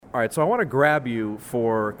All right, so I want to grab you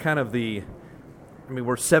for kind of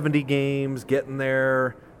we're 70 games, getting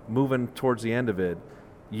there, moving towards the end of it.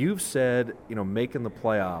 You've said, making the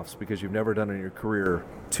playoffs because you've never done it in your career,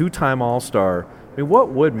 two-time All-Star. What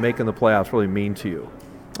would making the playoffs really mean to you?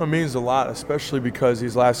 It means a lot, especially because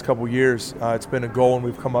these last couple years, it's been a goal and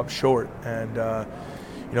we've come up short. And,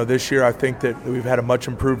 this year I think that we've had a much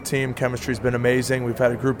improved team. Chemistry's been amazing. We've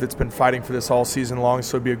had a group that's been fighting for this all season long,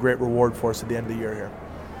 so it'd be a great reward for us at the end of the year here.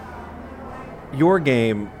 Your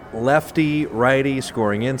game, lefty, righty,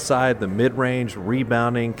 scoring inside, the mid-range,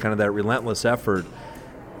 rebounding, kind of that relentless effort.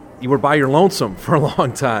 You were by your lonesome for a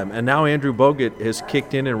long time, and now Andrew Bogut has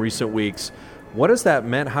kicked in recent weeks. What has that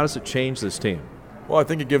meant? How does it change this team? Well, I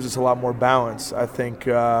think it gives us a lot more balance. I think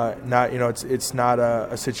it's not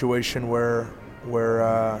a situation where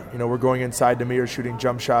we're going inside to me or shooting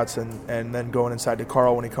jump shots and then going inside to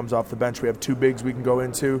Carl when he comes off the bench. We have two bigs we can go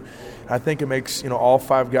into. I think it makes all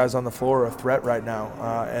five guys on the floor a threat right now.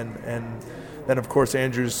 And then of course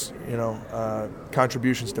Andrew's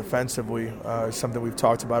contributions defensively is something we've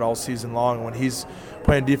talked about all season long. When he's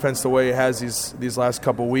playing defense the way he has these last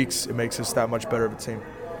couple weeks, it makes us that much better of a team.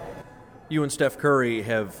 You and Steph Curry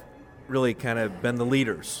have really kind of been the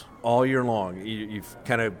leaders all year long. You've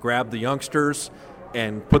kind of grabbed the youngsters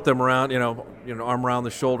and put them around, arm around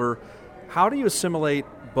the shoulder. How do you assimilate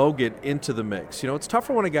Bogut into the mix? It's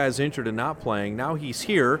tougher when a guy's injured and not playing. Now he's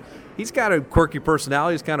here. He's got a quirky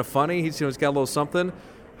personality. He's kind of funny. He's got a little something.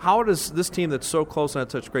 How does this team that's so close and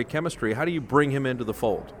has such great chemistry, how do you bring him into the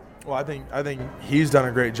fold? Well, I think he's done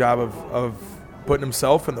a great job of putting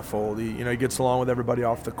himself in the fold. He gets along with everybody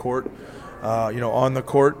off the court. On the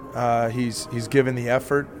court, he's given the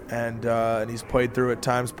effort, and he's played through at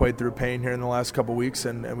times, played through pain here in the last couple weeks,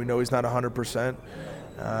 and we know he's not 100%.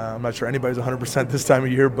 I'm not sure anybody's 100% this time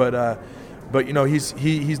of year, but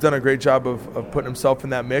he's done a great job of putting himself in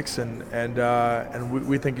that mix, and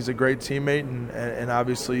we think he's a great teammate, and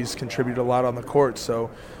obviously he's contributed a lot on the court. So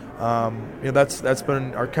that's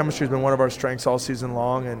been our chemistry's been one of our strengths all season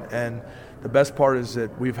long, and the best part is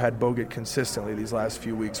that we've had Bogut consistently these last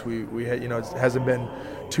few weeks. We had, it hasn't been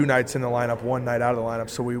two nights in the lineup, one night out of the lineup.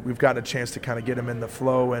 So we've gotten a chance to kind of get him in the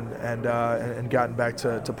flow and gotten back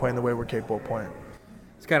to playing the way we're capable of playing.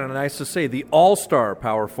 It's kind of nice to say the all-star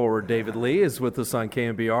power forward David Lee is with us on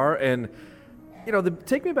KNBR. And,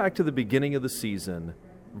 take me back to the beginning of the season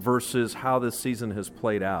versus how this season has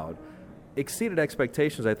played out. Exceeded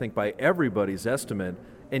expectations, I think, by everybody's estimate.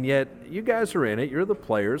 And yet, you guys are in it. You're the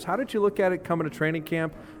players. How did you look at it coming to training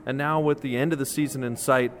camp? And now with the end of the season in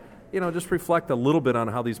sight, just reflect a little bit on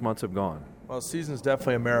how these months have gone. Well, the season's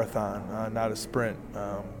definitely a marathon, not a sprint.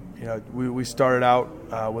 We started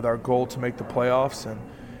out with our goal to make the playoffs and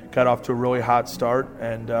got off to a really hot start.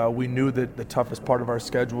 And we knew that the toughest part of our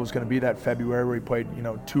schedule was going to be that February where we played,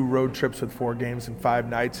 2 road trips with 4 games and 5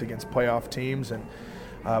 nights against playoff teams and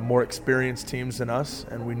more experienced teams than us,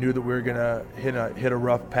 and we knew that we were going to hit a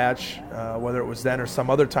rough patch, whether it was then or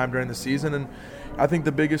some other time during the season. And I think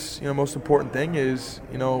the biggest, most important thing is,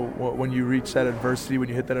 when you reach that adversity, when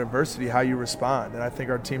you hit that adversity, how you respond. And I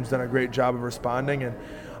think our team's done a great job of responding, and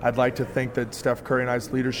I'd like to think that Steph Curry and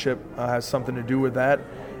I's leadership has something to do with that,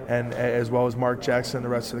 and as well as Mark Jackson and the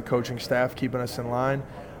rest of the coaching staff keeping us in line.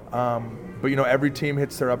 But every team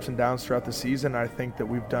hits their ups and downs throughout the season. I think that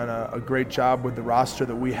we've done a great job with the roster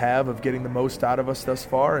that we have of getting the most out of us thus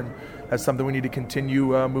far, and that's something we need to continue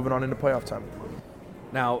moving on into playoff time.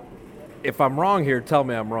 Now, if I'm wrong here, tell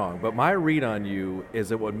me I'm wrong, but my read on you is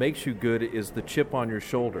that what makes you good is the chip on your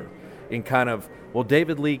shoulder in kind of, well,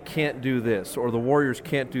 David Lee can't do this, or the Warriors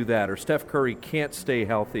can't do that, or Steph Curry can't stay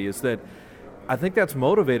healthy, is that I think that's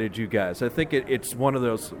motivated you guys. I think it's one of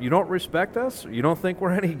those, you don't respect us, you don't think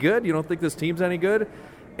we're any good, you don't think this team's any good,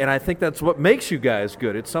 and I think that's what makes you guys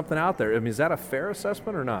good. It's something out there. I mean, is that a fair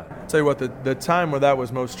assessment or not? I'll tell you what, the time where that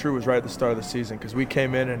was most true was right at the start of the season, because we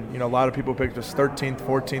came in and, a lot of people picked us 13th,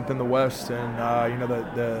 14th in the West, and,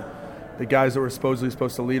 the guys that were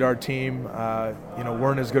supposed to lead our team,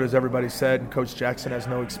 weren't as good as everybody said, and Coach Jackson has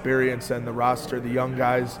no experience, and the roster, the young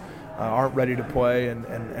guys, aren't ready to play, and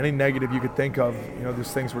any negative you could think of,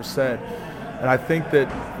 those things were said. And I think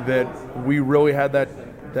that we really had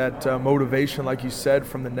that motivation, like you said,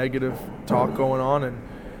 from the negative talk going on,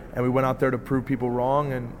 and we went out there to prove people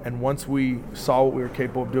wrong. And once we saw what we were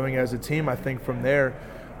capable of doing as a team, I think from there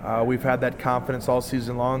we've had that confidence all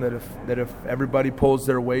season long that if everybody pulls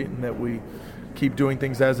their weight and that we keep doing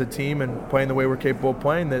things as a team and playing the way we're capable of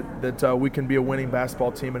playing, that we can be a winning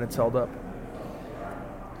basketball team, and it's held up.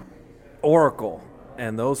 Oracle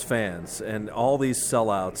and those fans and all these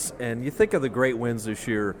sellouts, and you think of the great wins this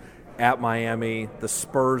year at Miami, the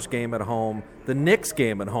Spurs game at home, the Knicks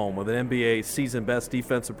game at home with an NBA season best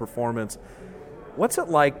defensive performance. What's it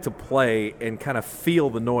like to play and kind of feel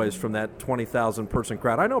the noise from that 20,000 person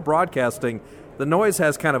crowd? I know broadcasting, the noise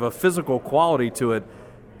has kind of a physical quality to it.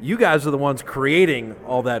 You guys are the ones creating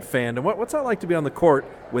all that fandom. What's that like to be on the court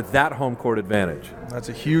with that home court advantage? That's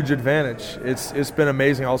a huge advantage. It's been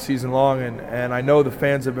amazing all season long, and I know the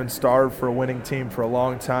fans have been starved for a winning team for a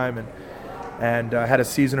long time, and had a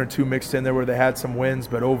season or two mixed in there where they had some wins,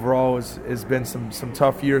 but overall has been some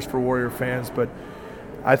tough years for Warrior fans. But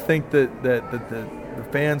I think that the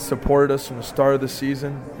fans supported us from the start of the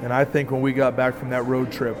season, and I think when we got back from that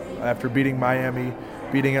road trip after beating Miami,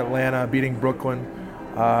 beating Atlanta, beating Brooklyn,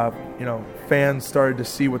 fans started to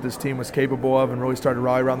see what this team was capable of and really started to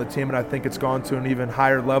rally around the team, and I think it's gone to an even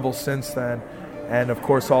higher level since then. And, of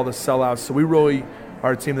course, all the sellouts. So we really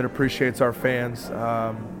are a team that appreciates our fans,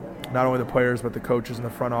 not only the players but the coaches in the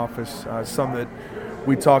front office, some that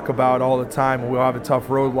we talk about all the time. We'll have a tough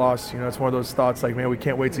road loss. It's one of those thoughts like, man, we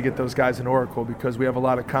can't wait to get those guys in Oracle because we have a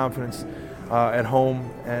lot of confidence at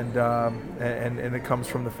home, and it comes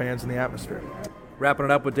from the fans and the atmosphere. Wrapping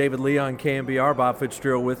it up with David Lee on KNBR, Bob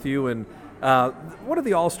Fitzgerald with you. And what did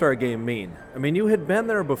the All-Star game mean? I mean, you had been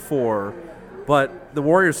there before, but the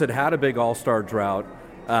Warriors had a big All-Star drought.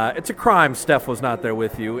 It's a crime Steph was not there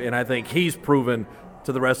with you, and I think he's proven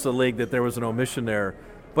to the rest of the league that there was an omission there.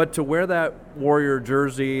 But to wear that Warrior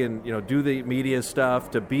jersey and do the media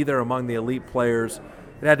stuff, to be there among the elite players,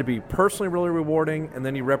 it had to be personally really rewarding, and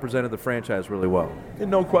then you represented the franchise really well.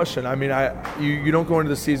 No question. I mean, you don't go into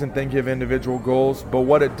the season thinking of individual goals, but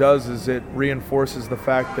what it does is it reinforces the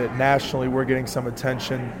fact that nationally we're getting some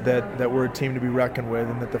attention, that we're a team to be reckoned with,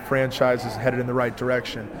 and that the franchise is headed in the right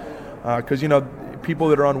direction. Because people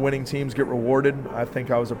that are on winning teams get rewarded. I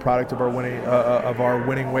think I was a product of our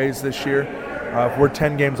winning ways this year. If we're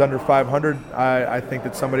 10 games under 500, I think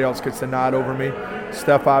that somebody else gets the nod over me.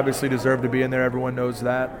 Steph obviously deserved to be in there. Everyone knows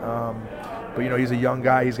that. But he's a young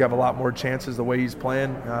guy. He's got a lot more chances the way he's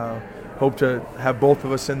playing. Hope to have both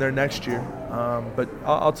of us in there next year. But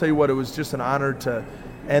I'll tell you what, it was just an honor to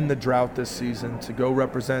end the drought this season, to go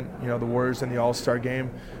represent the Warriors in the All-Star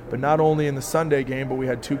game. But not only in the Sunday game, but we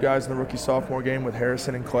had two guys in the rookie-sophomore game with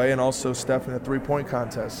Harrison and Clay, and also Steph in the three-point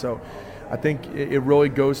contest. So I think it really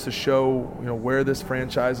goes to show where this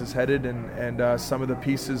franchise is headed, and some of the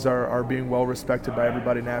pieces are being well respected by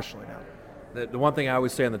everybody nationally now. The one thing I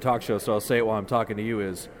always say on the talk show, so I'll say it while I'm talking to you,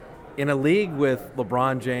 is in a league with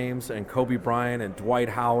LeBron James and Kobe Bryant and Dwight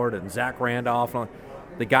Howard and Zach Randolph,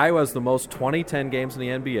 the guy who has the most 20-10 games in the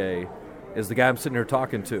NBA is the guy I'm sitting here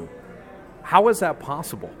talking to. How is that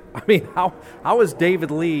possible? I mean, how is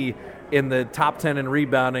David Lee in the top 10 in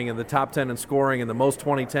rebounding and the top 10 in scoring and the most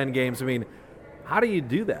 20-10 games? I mean, how do you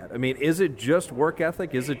do that? I mean, is it just work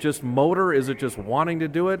ethic? Is it just motor? Is it just wanting to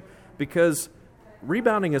do it? Because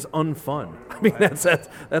rebounding is unfun. I mean,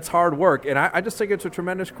 that's hard work. And I just think it's a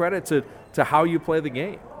tremendous credit to how you play the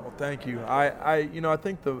game. Well, thank you. I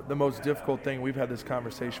think the most difficult thing, we've had this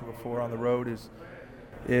conversation before on the road,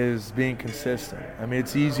 is being consistent. I mean,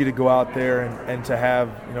 it's easy to go out there and to have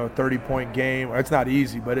a 30-point game. It's not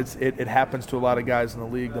easy, but it happens to a lot of guys in the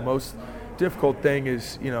league. The most difficult thing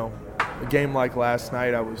is a game like last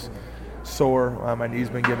night. I was sore. My knee's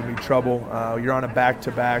been giving me trouble. You're on a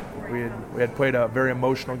back-to-back. We had played a very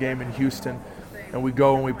emotional game in Houston, and we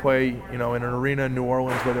go and we play in an arena in New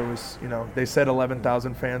Orleans where there was they said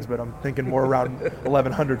 11,000 fans, but I'm thinking more around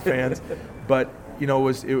 1,100 fans. But it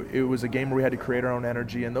was a game where we had to create our own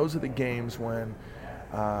energy, and those are the games when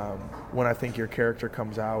I think your character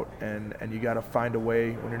comes out, and you got to find a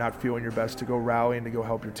way when you're not feeling your best to go rally and to go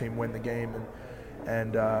help your team win the game.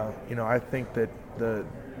 And I think that the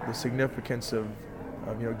significance of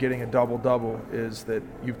getting a double-double is that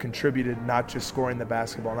you've contributed, not just scoring the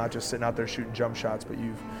basketball, not just sitting out there shooting jump shots, but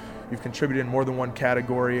you've contributed in more than one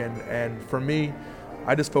category. And for me,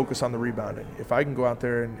 I just focus on the rebounding. If I can go out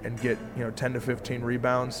there and get 10 to 15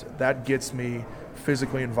 rebounds, that gets me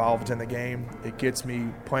physically involved in the game. It gets me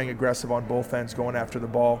playing aggressive on both ends, going after the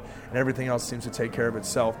ball, and everything else seems to take care of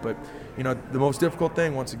itself. But the most difficult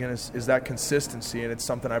thing, once again, is that consistency, and it's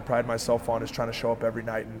something I pride myself on, is trying to show up every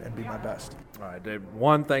night and be my best. All right, Dave.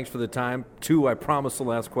 1, thanks for the time. 2, I promise the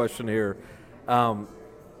last question here.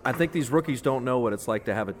 I think these rookies don't know what it's like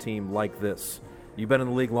to have a team like this. You've been in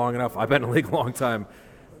the league long enough. I've been in the league a long time.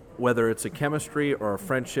 Whether it's a chemistry or a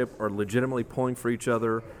friendship or legitimately pulling for each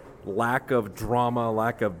other, lack of drama,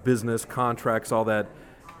 lack of business, contracts, all that,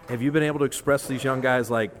 have you been able to express to these young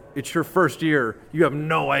guys, like, it's your first year, you have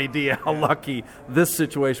no idea how lucky this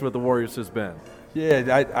situation with the Warriors has been?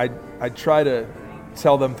 Yeah, I try to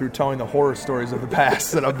tell them through telling the horror stories of the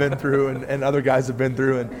past that I've been through and other guys have been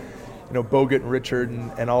through, and Bogut and Richard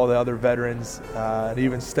and all the other veterans, and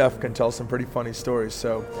even Steph can tell some pretty funny stories.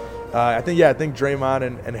 So I think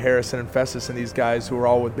Draymond and Harrison and Festus and these guys who are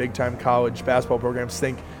all with big-time college basketball programs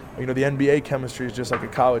think, the NBA chemistry is just like a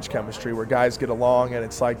college chemistry where guys get along, and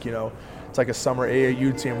it's like, it's like a summer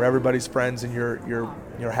AAU team where everybody's friends and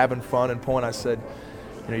you're having fun and pulling. I said,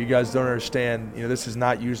 you guys don't understand. This is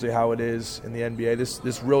not usually how it is in the NBA.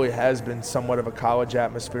 This really has been somewhat of a college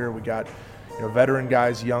atmosphere. We got veteran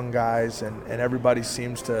guys, young guys, and everybody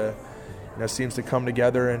seems to come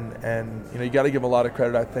together. And you got to give a lot of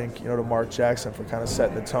credit, I think, to Mark Jackson for kind of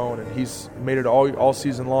setting the tone. And he's made it all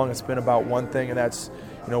season long. It's been about one thing, and that's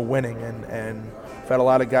winning. And we've had a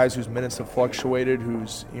lot of guys whose minutes have fluctuated,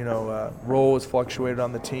 whose role has fluctuated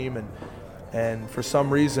on the team, and for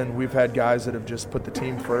some reason we've had guys that have just put the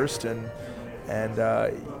team first, and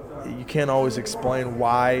you can't always explain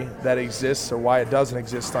why that exists or why it doesn't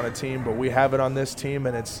exist on a team, but we have it on this team,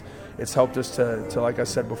 and it's helped us to like I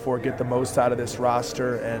said before, get the most out of this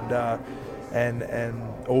roster and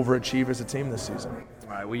overachieve as a team this season. All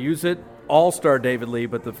right, we use it all-star David Lee,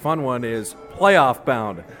 but the fun one is playoff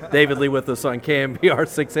bound. David Lee with us on KNBR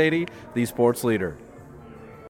 680, the sports leader.